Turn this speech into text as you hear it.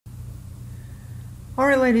All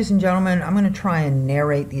right, ladies and gentlemen, I'm going to try and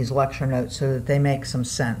narrate these lecture notes so that they make some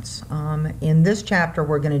sense. In this chapter,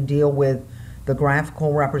 we're going to deal with the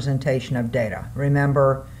graphical representation of data.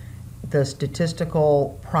 Remember, the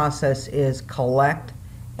statistical process is collect,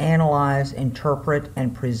 analyze, interpret,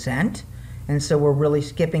 and present. And so we're really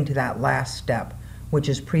skipping to that last step, which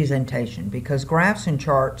is presentation, because graphs and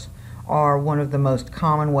charts are one of the most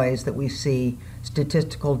common ways that we see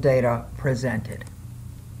statistical data presented.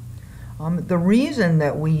 The reason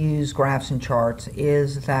that we use graphs and charts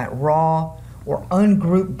is that raw or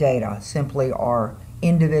ungrouped data, simply our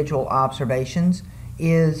individual observations,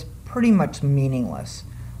 is pretty much meaningless.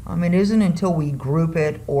 It isn't until we group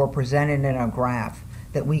it or present it in a graph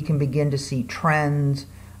that we can begin to see trends.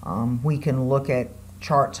 We can look at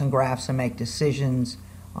charts and graphs and make decisions,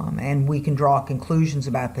 and we can draw conclusions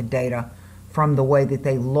about the data from the way that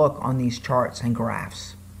they look on these charts and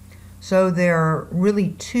graphs. So there are really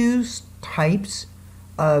two types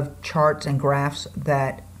of charts and graphs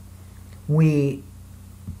that we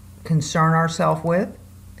concern ourselves with,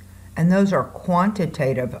 and those are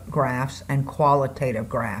quantitative graphs and qualitative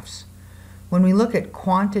graphs. When we look at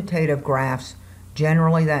quantitative graphs,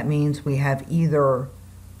 generally that means we have either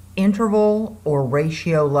interval or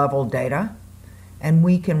ratio level data, and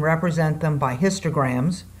we can represent them by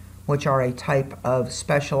histograms, which are a type of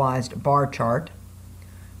specialized bar chart,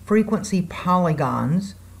 frequency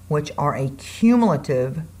polygons, which are a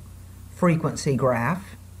cumulative frequency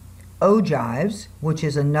graph, ogives, which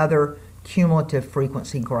is another cumulative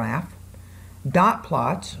frequency graph, dot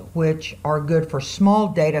plots, which are good for small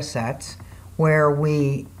data sets where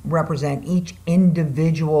we represent each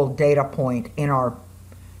individual data point in our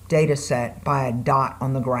data set by a dot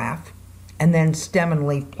on the graph, and then stem and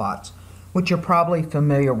leaf plots, which you're probably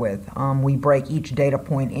familiar with. We break each data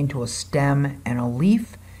point into a stem and a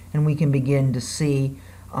leaf, and we can begin to see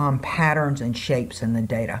patterns and shapes in the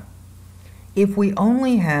data. If we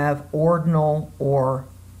only have ordinal or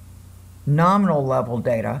nominal level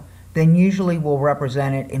data, then usually we'll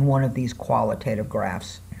represent it in one of these qualitative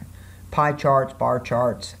graphs. Pie charts, bar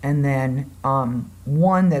charts, and then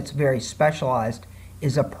one that's very specialized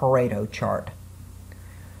is a Pareto chart.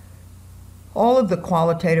 All of the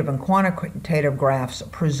qualitative and quantitative graphs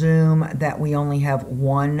presume that we only have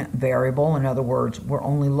one variable. In other words, we're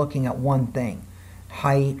only looking at one thing: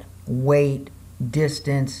 height, weight,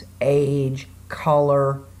 distance, age,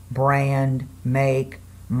 color, brand, make,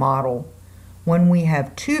 model. When we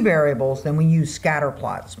have two variables, then we use scatter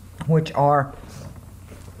plots, which are,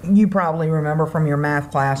 you probably remember from your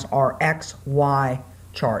math class, are X, Y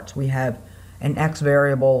charts. We have an X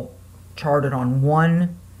variable charted on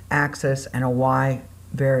one axis and a Y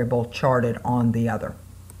variable charted on the other.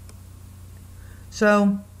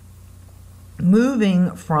 So,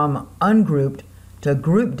 moving from ungrouped to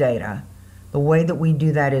group data, the way that we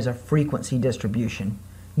do that is a frequency distribution.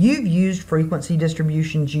 You've used frequency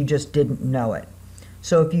distributions, you just didn't know it.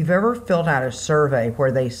 So if you've ever filled out a survey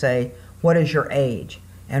where they say, what is your age?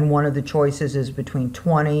 And one of the choices is between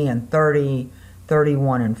 20 and 30,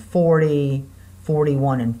 31 and 40,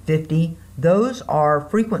 41 and 50. Those are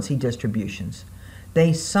frequency distributions.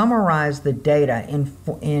 They summarize the data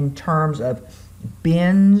in terms of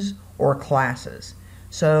bins or classes.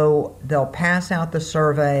 So they'll pass out the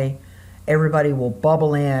survey, everybody will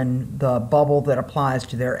bubble in the bubble that applies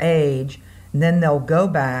to their age, and then they'll go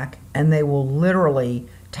back and they will literally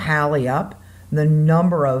tally up the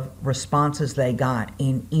number of responses they got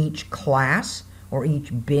in each class or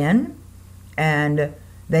each bin, and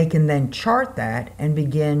they can then chart that and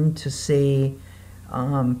begin to see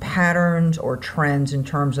patterns or trends in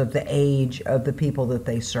terms of the age of the people that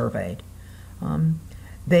they surveyed.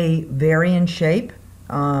 They vary in shape.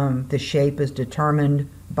 The shape is determined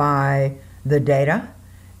by the data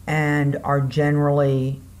and are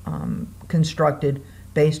generally constructed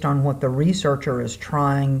based on what the researcher is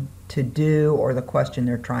trying to do or the question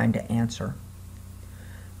they're trying to answer.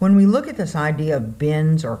 When we look at this idea of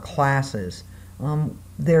bins or classes,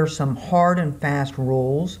 there's some hard and fast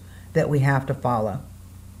rules that we have to follow.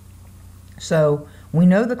 So we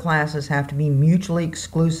know the classes have to be mutually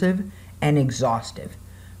exclusive and exhaustive.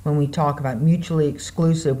 When we talk about mutually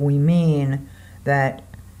exclusive, we mean that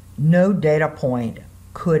no data point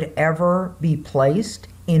could ever be placed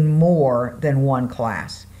in more than one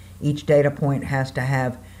class. Each data point has to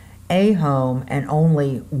have a home and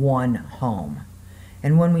only one home.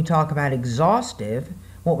 And when we talk about exhaustive,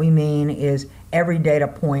 what we mean is every data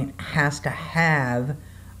point has to have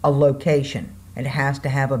a location. It has to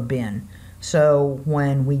have a bin. So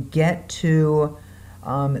when we get to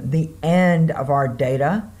the end of our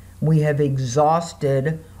data, we have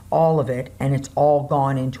exhausted all of it, and it's all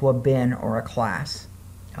gone into a bin or a class.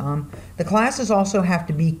 The classes also have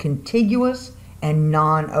to be contiguous and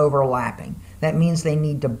non-overlapping. That means they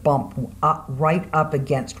need to bump right up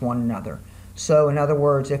against one another. So in other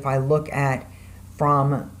words, if I look at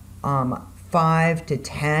from 5 to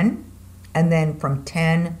 10, and then from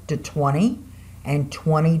 10 to 20, and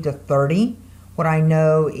 20 to 30, what I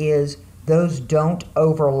know is those don't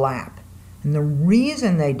overlap. And the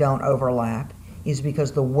reason they don't overlap is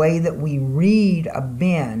because the way that we read a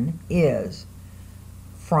bin is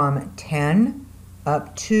from 10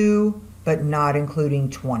 up to, but not including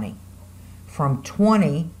 20. From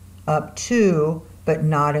 20 up to, but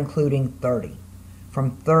not including 30.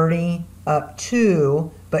 From 30 up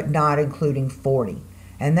to, but not including 40.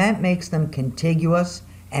 And that makes them contiguous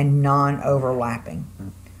and non-overlapping.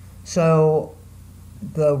 So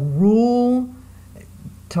the rule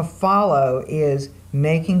to follow is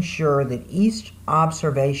making sure that each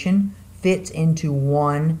observation fits into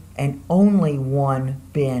one and only one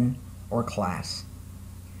bin or class.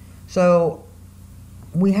 So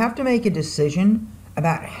we have to make a decision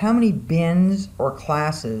about how many bins or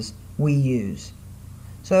classes we use.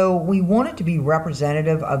 So we want it to be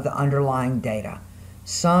representative of the underlying data.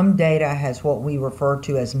 Some data has what we refer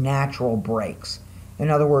to as natural breaks. In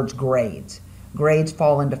other words, grades. Grades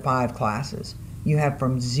fall into 5 classes. You have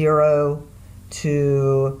from 0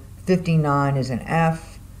 to 59 is an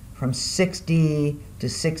F, from 60 to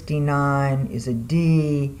 69 is a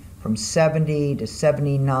D, from 70 to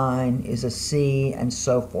 79 is a C, and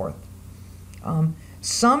so forth.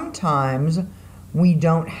 Sometimes we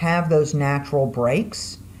don't have those natural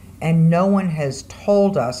breaks, and no one has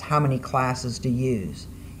told us how many classes to use.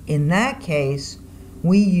 In that case,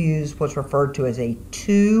 we use what's referred to as a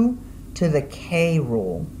 2 to the K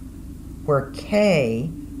rule, where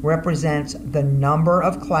K represents the number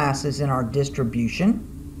of classes in our distribution.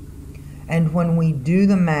 And when we do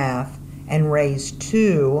the math and raise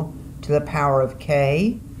 2 to the power of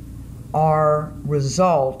K, our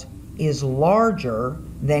result is larger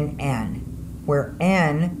than N, where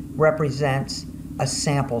N represents a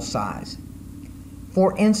sample size.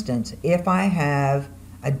 For instance, if I have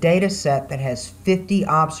a data set that has 50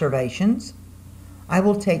 observations, I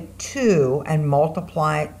will take 2 and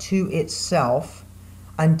multiply it to itself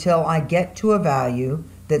until I get to a value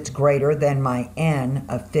that's greater than my N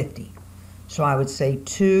of 50. So I would say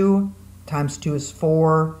 2 times 2 is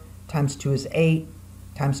 4, times 2 is 8,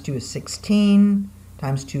 times 2 is 16,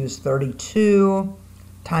 times 2 is 32,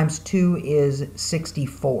 times 2 is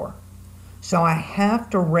 64. So I have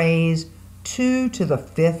to raise 2 to the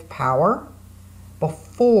 5th power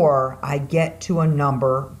before I get to a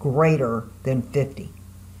number greater than 50.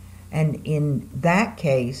 And in that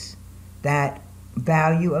case, that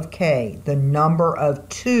value of K, the number of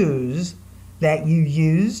 2's that you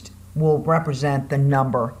used, will represent the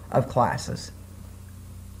number of classes.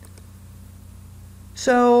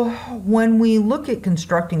 So when we look at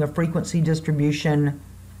constructing a frequency distribution,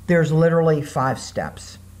 there's literally 5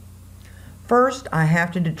 steps. First, I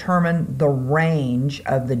have to determine the range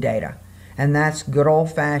of the data, and that's good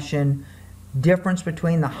old-fashioned difference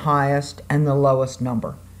between the highest and the lowest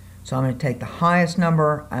number. So I'm going to take the highest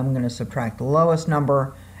number, I'm going to subtract the lowest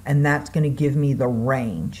number, and that's going to give me the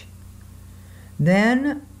range.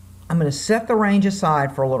 Then I'm going to set the range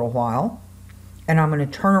aside for a little while, and I'm going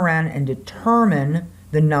to turn around and determine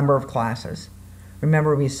the number of classes.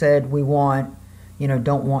 Remember, we said we want,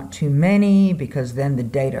 don't want too many because then the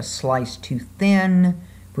data sliced too thin.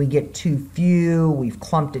 If we get too few, we've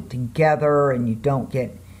clumped it together and you don't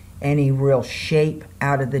get any real shape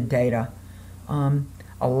out of the data.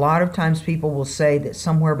 A lot of times people will say that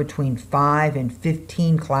somewhere between 5 and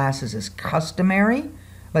 15 classes is customary,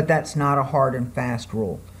 but that's not a hard and fast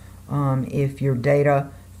rule. If your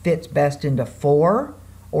data fits best into 4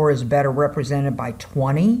 or is better represented by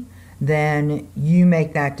 20, then you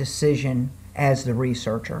make that decision as the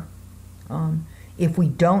researcher. If we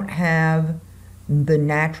don't have the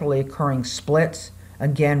naturally occurring splits,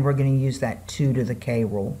 again, we're going to use that 2 to the K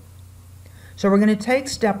rule. So we're going to take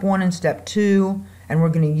step 1 and step 2, and we're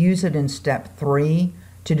going to use it in step 3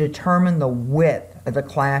 to determine the width of the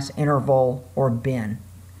class interval or bin.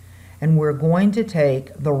 And we're going to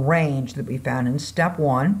take the range that we found in step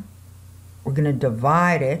 1, we're going to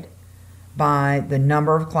divide it by the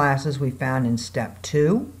number of classes we found in step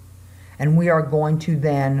 2, and we are going to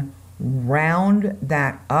then round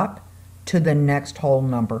that up to the next whole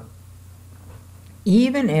number.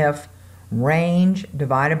 Even if range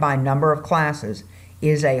divided by number of classes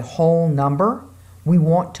is a whole number, we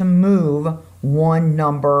want to move one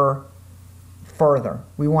number further.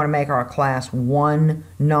 We want to make our class one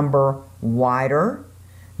number wider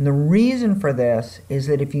And the reason for this is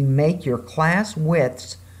that if you make your class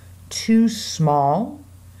widths too small,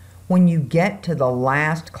 when you get to the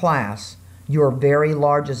last class, your very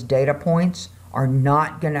largest data points are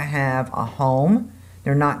not going to have a home.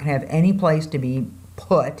 They're not going to have any place to be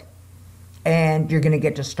put, and you're going to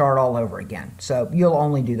get to start all over again. So you'll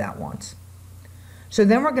only do that once. So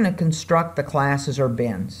then we're going to construct the classes or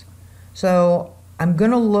bins. So I'm going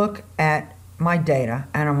to look at my data,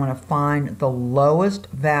 and I'm going to find the lowest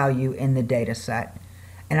value in the data set,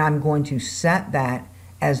 and I'm going to set that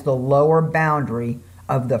as the lower boundary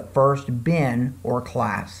of the first bin or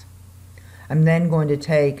class. I'm then going to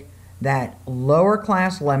take that lower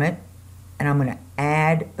class limit, and I'm going to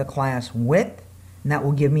add the class width, and that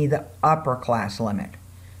will give me the upper class limit.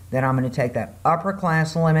 Then I'm going to take that upper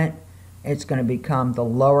class limit, it's going to become the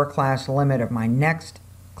lower class limit of my next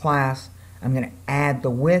class. I'm going to add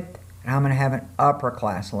the width, and I'm going to have an upper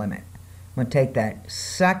class limit. I'm going to take that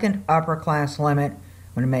second upper class limit,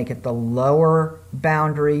 I'm going to make it the lower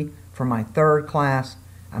boundary for my third class.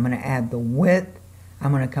 I'm going to add the width. I'm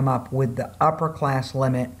going to come up with the upper class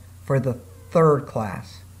limit for the third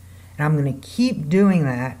class. And I'm going to keep doing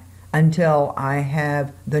that until I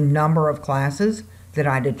have the number of classes that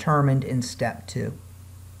I determined in step 2.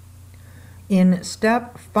 In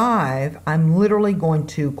step 5, I'm literally going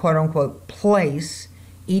to quote-unquote place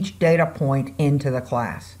each data point into the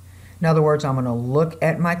class. In other words, I'm going to look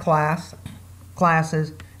at my classes,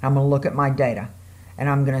 I'm going to look at my data, and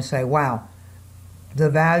I'm going to say, wow, the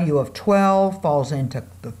value of 12 falls into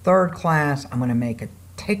the third class. I'm going to make a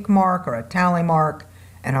tick mark or a tally mark,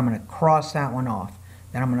 and I'm going to cross that one off.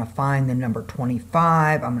 Then I'm going to find the number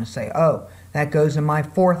 25. I'm going to say, oh, that goes in my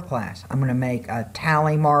fourth class. I'm going to make a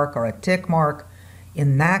tally mark or a tick mark.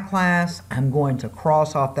 In that class, I'm going to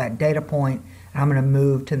cross off that data point, and I'm going to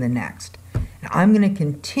move to the next. And I'm going to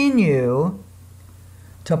continue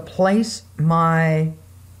to place a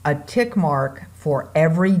tick mark for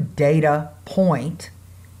every data point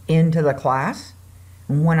into the class.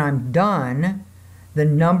 And when I'm done, the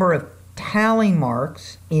number of tally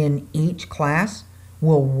marks in each class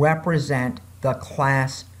will represent the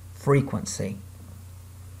class frequency.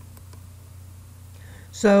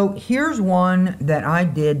 So here's one that I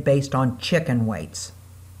did based on chicken weights.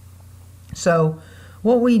 So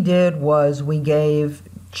what we did was we gave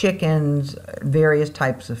chickens various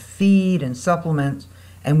types of feed and supplements,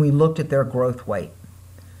 and we looked at their growth weight.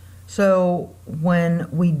 So when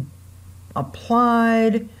we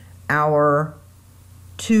applied our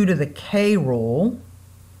 2 to the k rule,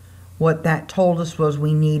 what that told us was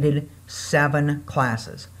we needed 7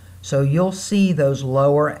 classes. So you'll see those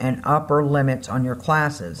lower and upper limits on your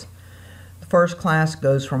classes. The first class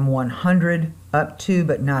goes from 100 up to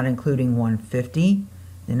but not including 150.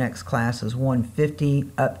 The next class is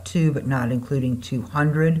 150 up to but not including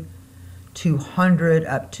 200. 200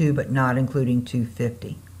 up to but not including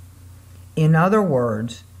 250. In other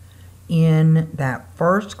words, in that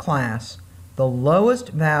first class, the lowest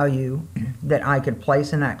value that I could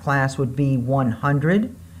place in that class would be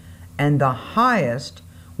 100, and the highest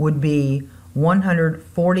would be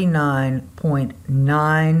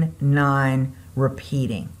 149.99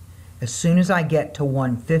 repeating. As soon as I get to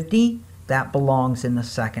 150, that belongs in the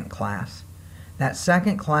second class. That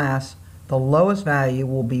second class, the lowest value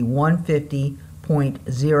will be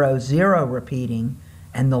 150.00 repeating,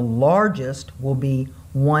 and the largest will be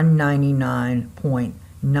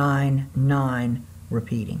 199.99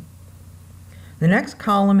 repeating. The next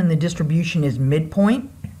column in the distribution is midpoint.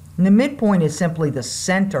 And the midpoint is simply the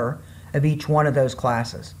center of each one of those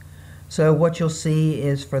classes. So what you'll see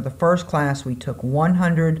is for the first class, we took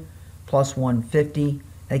 100 plus 150.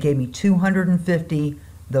 That gave me 250.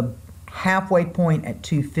 The halfway point at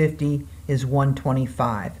 250 is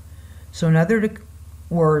 125. So in other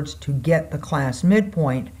words, to get the class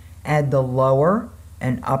midpoint, add the lower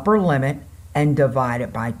and upper limit and divide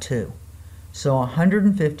it by 2. So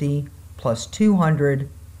 150 plus 200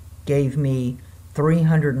 gave me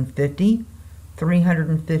 350.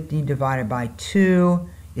 350 divided by 2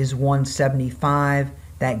 is 175.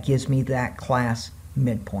 That gives me that class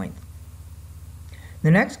midpoint.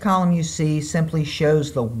 The next column you see simply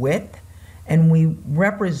shows the width, and we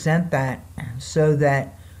represent that so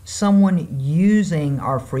that someone using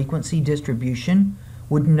our frequency distribution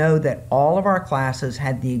would know that all of our classes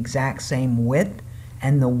had the exact same width,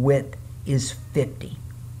 and the width is 50.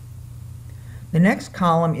 The next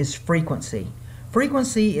column is frequency.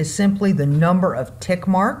 Frequency is simply the number of tick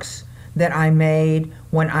marks that I made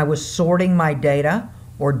when I was sorting my data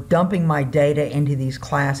or dumping my data into these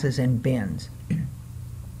classes and bins.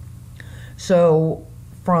 So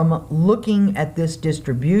from looking at this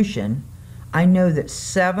distribution, I know that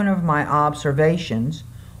 7 of my observations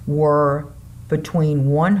were between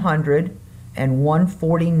 100 and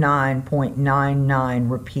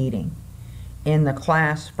 149.99 repeating. In the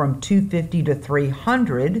class from 250 to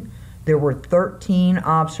 300, there were 13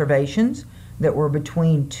 observations that were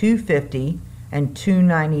between 250 and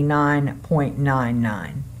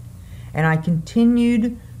 299.99. And I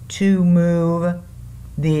continued to move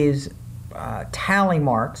these tally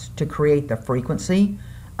marks to create the frequency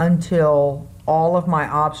until all of my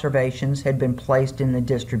observations had been placed in the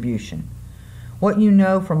distribution. What you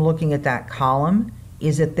know from looking at that column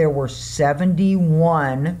is that there were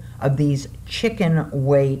 71 of these chicken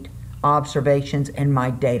weight observations in my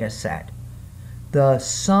data set. The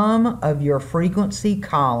sum of your frequency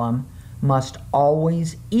column must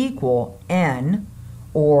always equal n,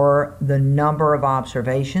 or the number of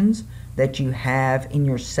observations that you have in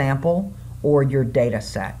your sample or your data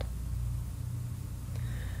set.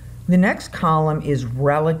 The next column is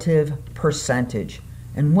relative percentage,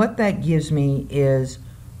 and what that gives me is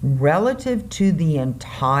relative to the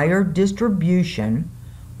entire distribution,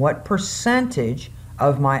 what percentage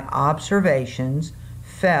of my observations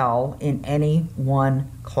fell in any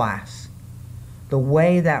one class. The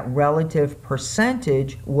way that relative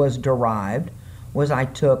percentage was derived was I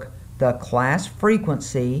took the class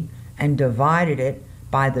frequency and divided it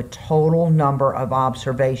by the total number of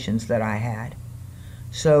observations that I had.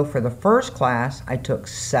 So for the first class, I took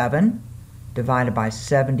 7 divided by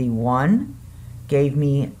 71, gave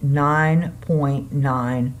me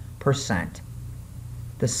 9.9%.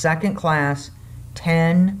 The second class,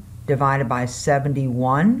 10 divided by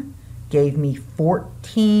 71, gave me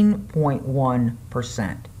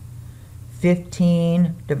 14.1%.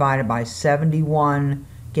 15 divided by 71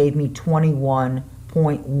 gave me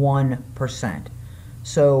 21.1%.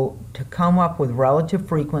 So to come up with relative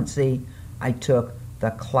frequency, I took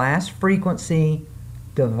the class frequency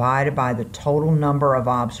divided by the total number of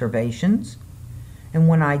observations. And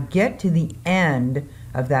when I get to the end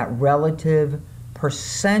of that relative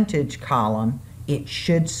percentage column, it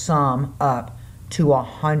should sum up to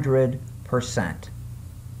 100%.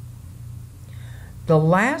 The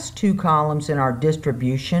last two columns in our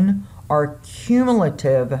distribution are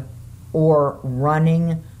cumulative or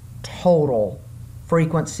running total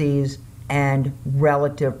frequencies and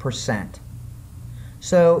relative percent.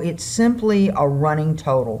 So it's simply a running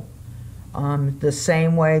total. The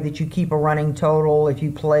same way that you keep a running total if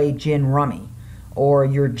you play gin rummy or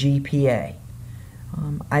your GPA.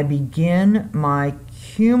 I begin my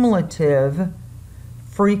cumulative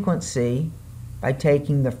frequency by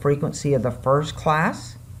taking the frequency of the first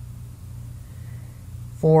class.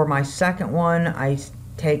 For my second one, I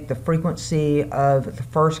take the frequency of the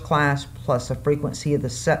first class plus the frequency of the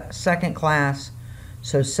second class.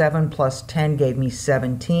 So 7 plus 10 gave me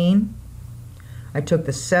 17. I took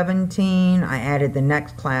the 17, I added the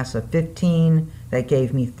next class of 15, that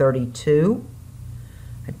gave me 32.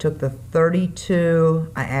 I took the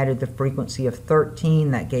 32, I added the frequency of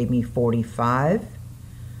 13, that gave me 45.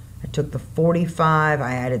 I took the 45,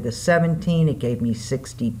 I added the 17, it gave me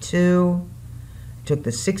 62. I took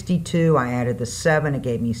the 62, I added the 7, it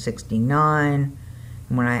gave me 69.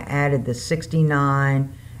 And when I added the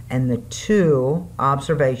 69 and the 2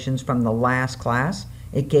 observations from the last class,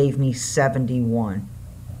 it gave me 71.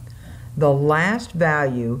 The last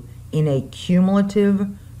value in a cumulative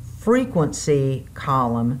frequency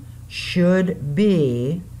column should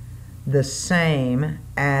be the same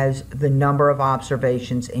as the number of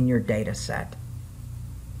observations in your data set.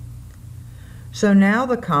 So now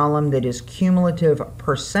the column that is cumulative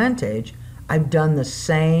percentage, I've done the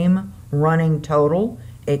same running total,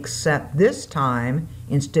 except this time,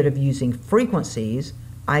 instead of using frequencies,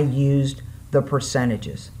 I used the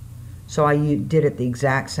percentages. So I did it the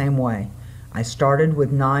exact same way. I started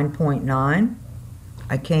with 9.9.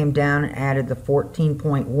 I came down and added the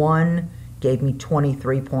 14.1, gave me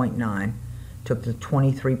 23.9. Took the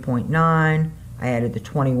 23.9, I added the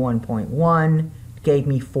 21.1, gave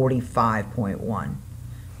me 45.1,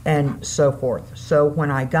 and so forth. So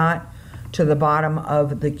when I got to the bottom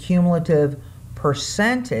of the cumulative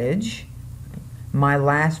percentage, my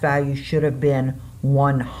last value should have been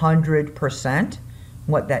 100%.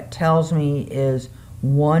 What that tells me is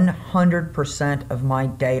 100% of my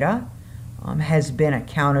data has been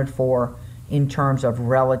accounted for in terms of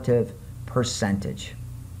relative percentage.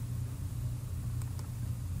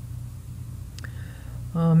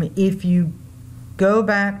 If you go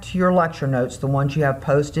back to your lecture notes, the ones you have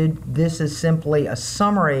posted, this is simply a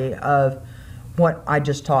summary of what I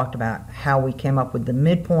just talked about, how we came up with the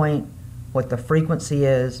midpoint, what the frequency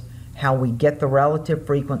is, how we get the relative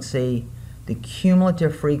frequency, the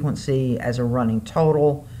cumulative frequency as a running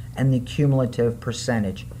total, and the cumulative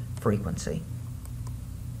percentage frequency.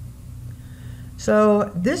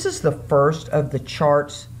 So this is the first of the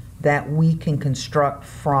charts that we can construct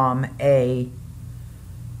from a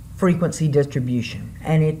frequency distribution,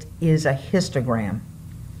 and it is a histogram.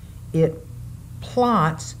 It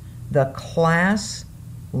plots the class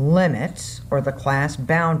limits or the class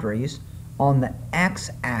boundaries on the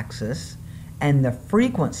x-axis and the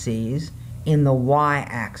frequencies in the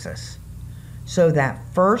y-axis. So that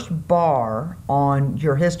first bar on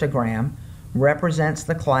your histogram represents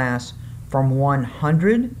the class from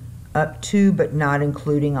 100 up to but not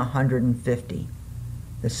including 150.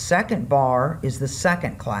 The second bar is the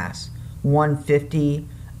second class, 150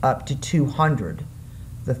 up to 200.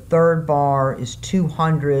 The third bar is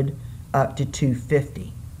 200 up to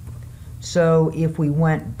 250. So if we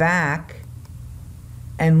went back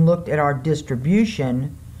and looked at our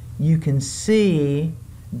distribution, you can see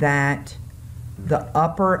that the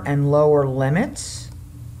upper and lower limits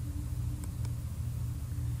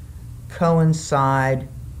coincide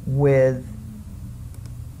with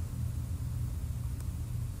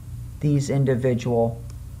these individual.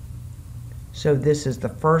 So this is the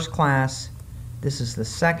first class, this is the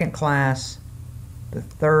second class, the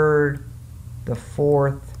third, the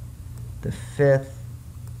fourth, the fifth,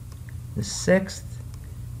 the sixth,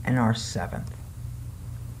 and our seventh.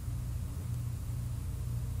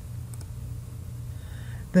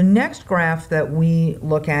 The next graph that we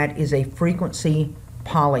look at is a frequency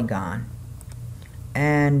polygon.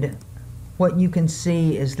 And what you can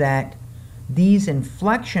see is that these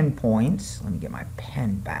inflection points, let me get my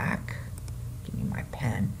pen back, give me my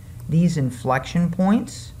pen. These inflection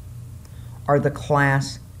points are the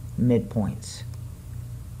class midpoints.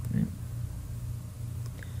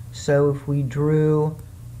 So if we drew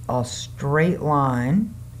a straight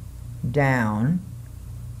line down,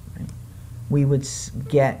 we would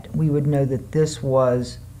know that this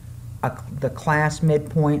was the class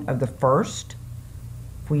midpoint of the first.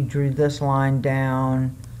 If we drew this line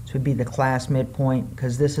down, this would be the class midpoint,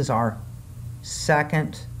 because this is our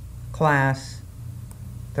second class,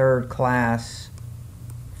 third class,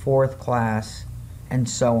 fourth class, and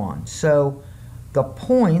so on. So the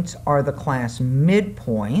points are the class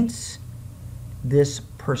midpoints. This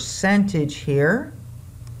percentage here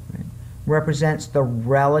represents the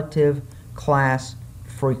relative class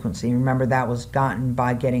frequency. Remember, that was gotten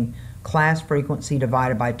by getting class frequency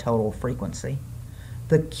divided by total frequency.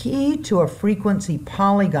 The key to a frequency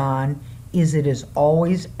polygon is it is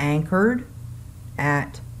always anchored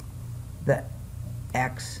at the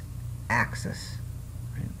x-axis.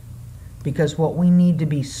 Because what we need to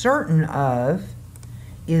be certain of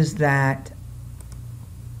is that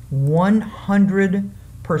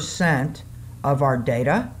 100% of our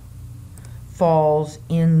data falls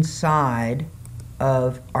inside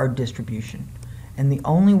of our distribution. And the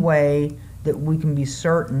only way that we can be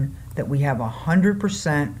certain that we have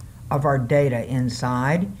 100% of our data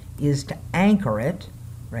inside is to anchor it,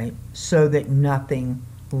 right, so that nothing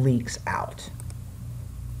leaks out.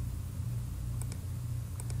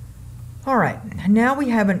 All right, now we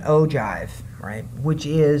have an ogive, right, which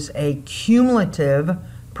is a cumulative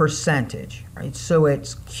percentage, right? So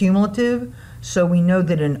it's cumulative, so we know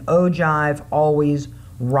that an ogive always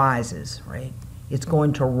rises, right? It's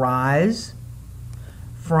going to rise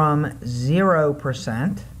from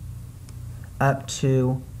 0% up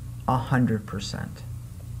to 100%.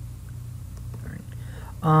 Right.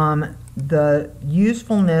 The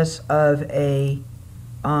usefulness of an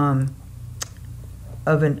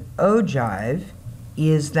ogive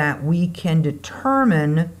is that we can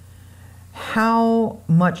determine how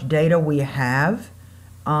much data we have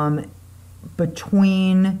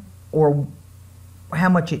between, or how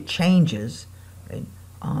much it changes, right,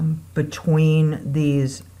 between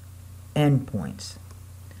these endpoints.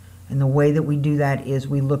 And the way that we do that is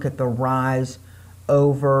we look at the rise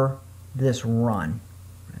over this run.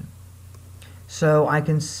 Right. So I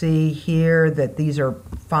can see here that these are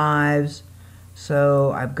 5s.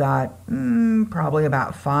 So I've got probably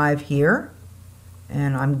about 5 here.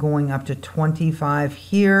 And I'm going up to 25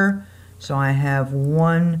 here. So I have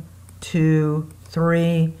 1, 2,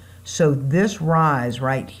 3. So this rise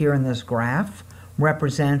right here in this graph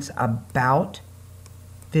represents about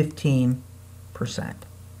 15%.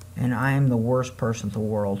 And I am the worst person in the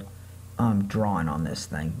world drawing on this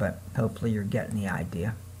thing, but hopefully you're getting the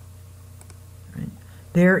idea. Right.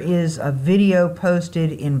 There is a video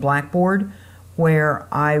posted in Blackboard where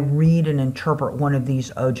I read and interpret one of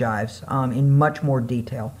these ogives in much more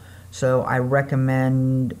detail. So I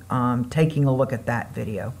recommend taking a look at that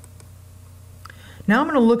video. Now I'm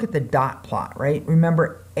going to look at the dot plot, right?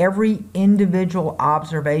 Remember, every individual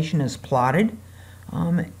observation is plotted.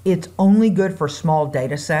 It's only good for small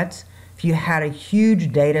data sets. If you had a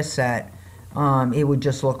huge data set, it would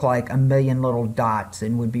just look like a million little dots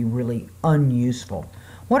and would be really unuseful.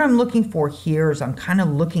 What I'm looking for here is I'm kind of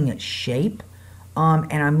looking at shape,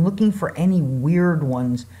 and I'm looking for any weird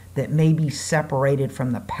ones that may be separated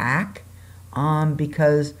from the pack,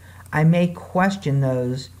 because I may question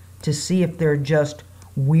those to see if they're just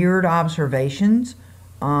weird observations,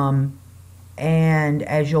 and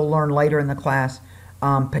as you'll learn later in the class,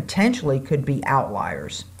 potentially could be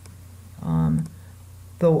outliers.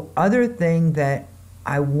 The other thing that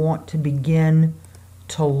I want to begin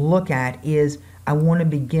to look at is I want to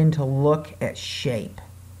begin to look at shape.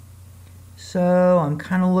 So I'm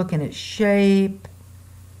kind of looking at shape,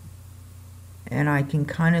 and I can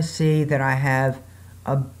kind of see that I have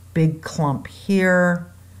a big clump here.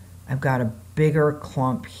 I've got a bigger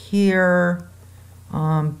clump here,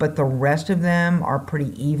 but the rest of them are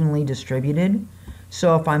pretty evenly distributed.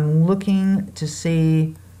 So if I'm looking to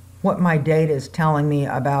see what my data is telling me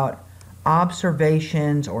about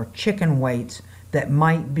observations or chicken weights that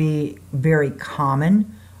might be very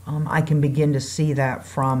common, I can begin to see that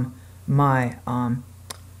from my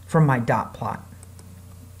dot plot.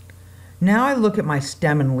 Now I look at my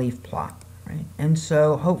stem and leaf plot, right? And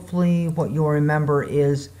so hopefully what you'll remember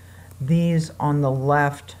is these on the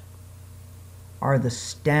left are the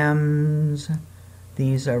stems,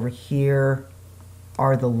 these over here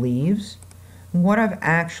are the leaves. What I've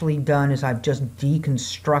actually done is I've just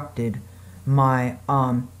deconstructed my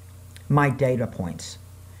my data points.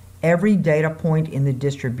 Every data point in the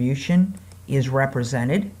distribution is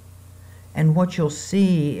represented, and what you'll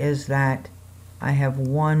see is that I have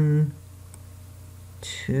 1,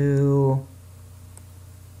 2,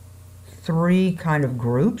 3 kind of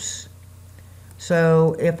groups.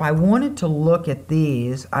 So if I wanted to look at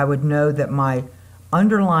these, I would know that my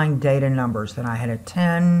underlying data numbers, that I had a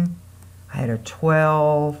 10, I had a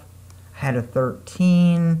 12, I had a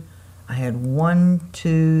 13, I had 1,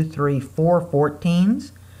 2, 3, 4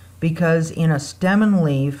 14s, because in a stem and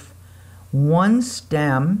leaf, one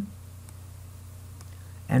stem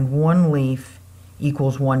and one leaf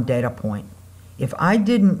equals one data point. If I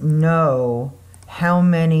didn't know how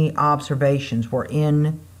many observations were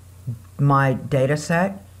in my data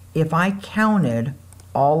set, if I counted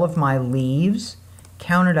all of my leaves,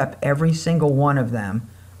 counted up every single one of them,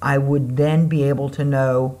 I would then be able to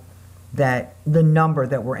know that the number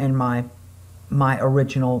that were in my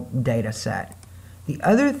original data set. The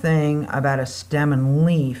other thing about a stem and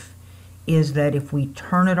leaf is that if we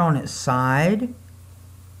turn it on its side,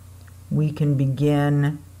 we can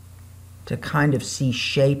begin to kind of see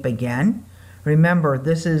shape again. Remember,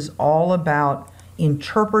 this is all about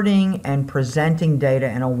interpreting and presenting data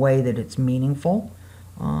in a way that it's meaningful.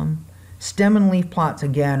 Stem and leaf plots,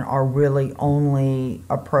 again, are really only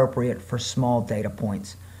appropriate for small data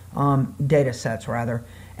points, data sets rather.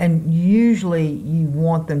 And usually you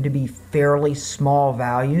want them to be fairly small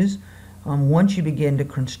values. Once you begin to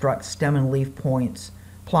construct stem and leaf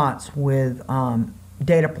plots with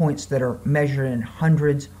data points that are measured in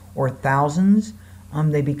hundreds or thousands,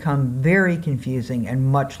 they become very confusing and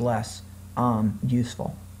much less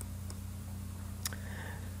useful.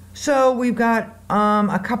 So we've got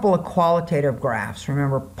a couple of qualitative graphs.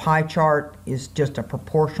 Remember, pie chart is just a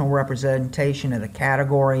proportional representation of the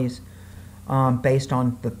categories based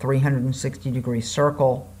on the 360-degree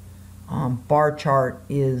circle. Bar chart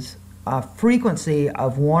is a frequency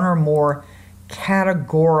of one or more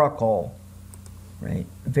categorical, right,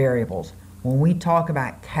 variables. When we talk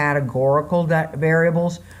about categorical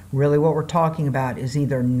variables, really what we're talking about is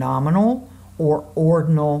either nominal or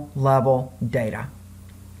ordinal level data.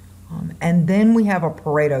 And then we have a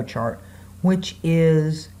Pareto chart, which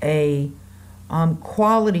is a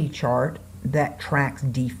quality chart that tracks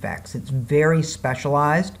defects. It's very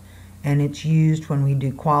specialized, and it's used when we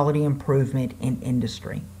do quality improvement in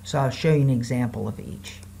industry. So I'll show you an example of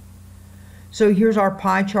each. So here's our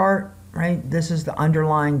pie chart, right? This is the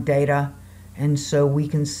underlying data, and so we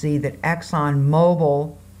can see that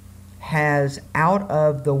ExxonMobil has, out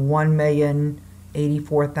of the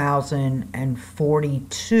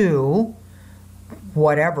 1,084,042,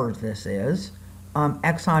 whatever this is,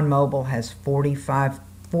 ExxonMobil has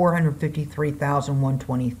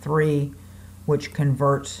 453,123, which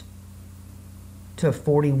converts to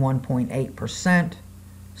 41.8%.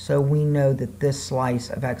 So we know that this slice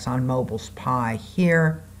of ExxonMobil's pie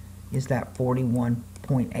here is that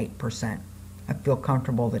 41.8%. I feel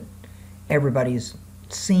comfortable that everybody's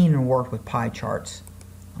seen and worked with pie charts.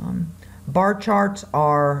 Bar charts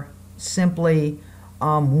are simply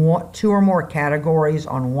two or more categories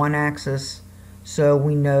on one axis. So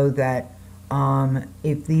we know that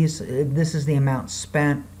if this is the amount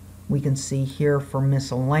spent, we can see here for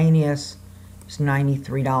miscellaneous, it's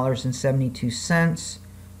 $93.72.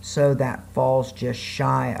 So that falls just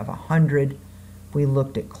shy of 100. If we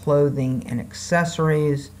looked at clothing and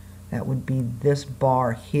accessories, that would be this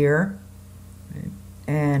bar here.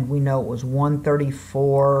 And we know it was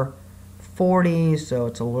 134.40, so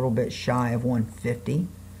it's a little bit shy of 150.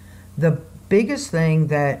 The biggest thing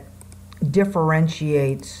that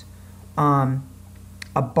differentiates a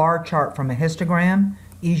bar chart from a histogram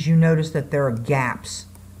is you notice that there are gaps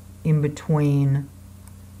in between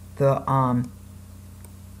the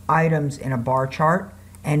items in a bar chart,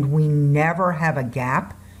 and we never have a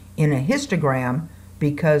gap in a histogram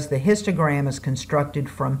because the histogram is constructed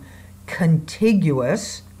from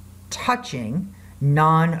contiguous, touching,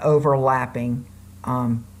 non-overlapping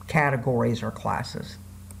categories or classes.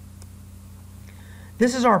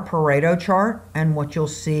 This is our Pareto chart, and what you'll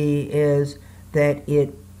see is that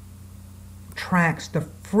it tracks the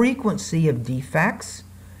frequency of defects,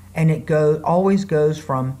 and it always goes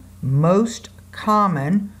from most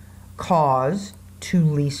common cause to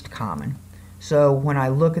least common. So when I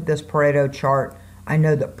look at this Pareto chart, I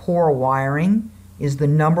know that poor wiring is the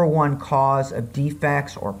 #1 cause of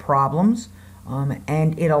defects or problems,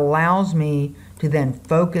 and it allows me to then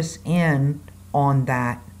focus in on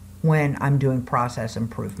that when I'm doing process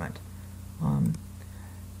improvement.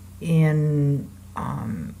 In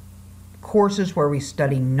courses where we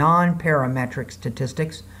study non-parametric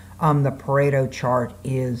statistics, the Pareto chart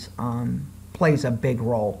plays a big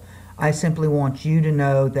role. I simply want you to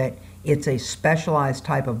know that it's a specialized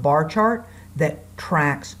type of bar chart that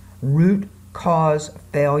tracks root cause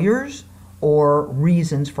failures or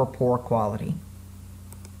reasons for poor quality.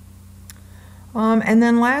 And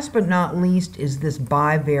then last but not least is this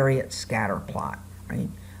bivariate scatter plot, right?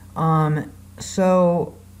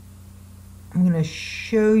 So I'm going to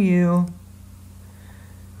show you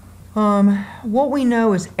what we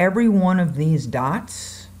know is every one of these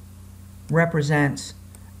dots represents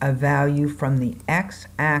a value from the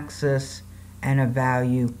x-axis and a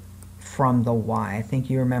value from the y. I think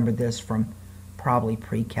you remember this from probably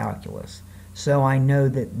pre-calculus. So I know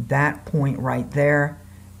that that point right there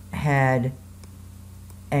had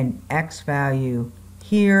an x value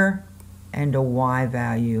here and a y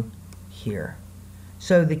value here.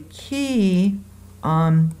 So the key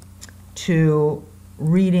to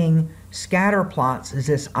reading scatter plots is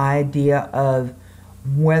this idea of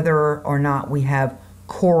whether or not we have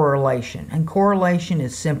correlation. And correlation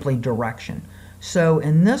is simply direction. So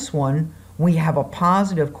in this one, we have a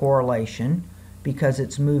positive correlation because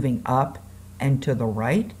it's moving up and to the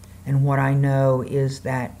right. And what I know is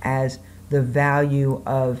that as the value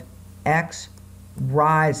of x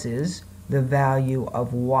rises, the value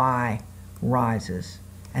of y rises.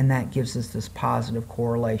 And that gives us this positive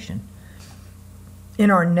correlation. In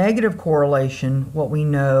our negative correlation, what we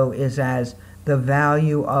know is as the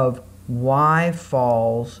value of y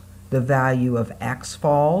falls, the value of x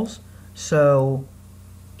falls. So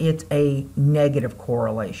it's a negative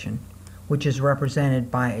correlation, which is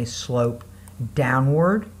represented by a slope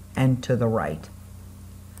downward and to the right.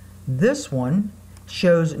 This one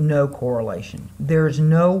shows no correlation. There's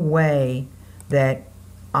no way that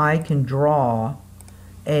I can draw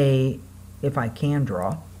if I can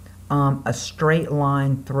draw, a straight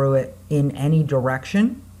line through it in any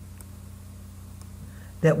direction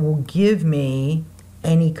that will give me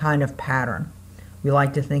any kind of pattern. We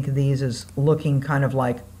like to think of these as looking kind of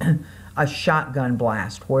like a shotgun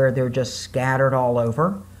blast where they're just scattered all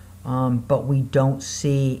over, but we don't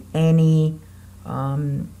see any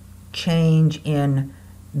change in,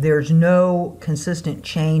 there's no consistent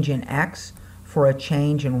change in x for a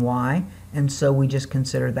change in y, and so we just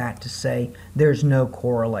consider that to say there's no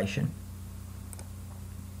correlation.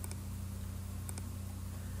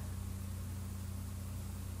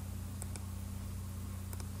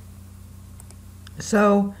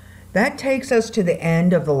 So that takes us to the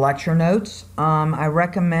end of the lecture notes. I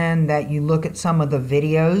recommend that you look at some of the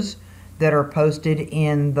videos that are posted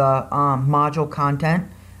in the module content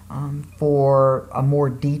for a more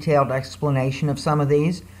detailed explanation of some of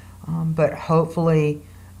these. But hopefully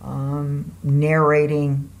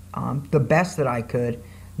narrating the best that I could,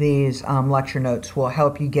 these lecture notes will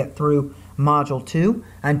help you get through Module 2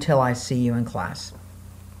 until I see you in class.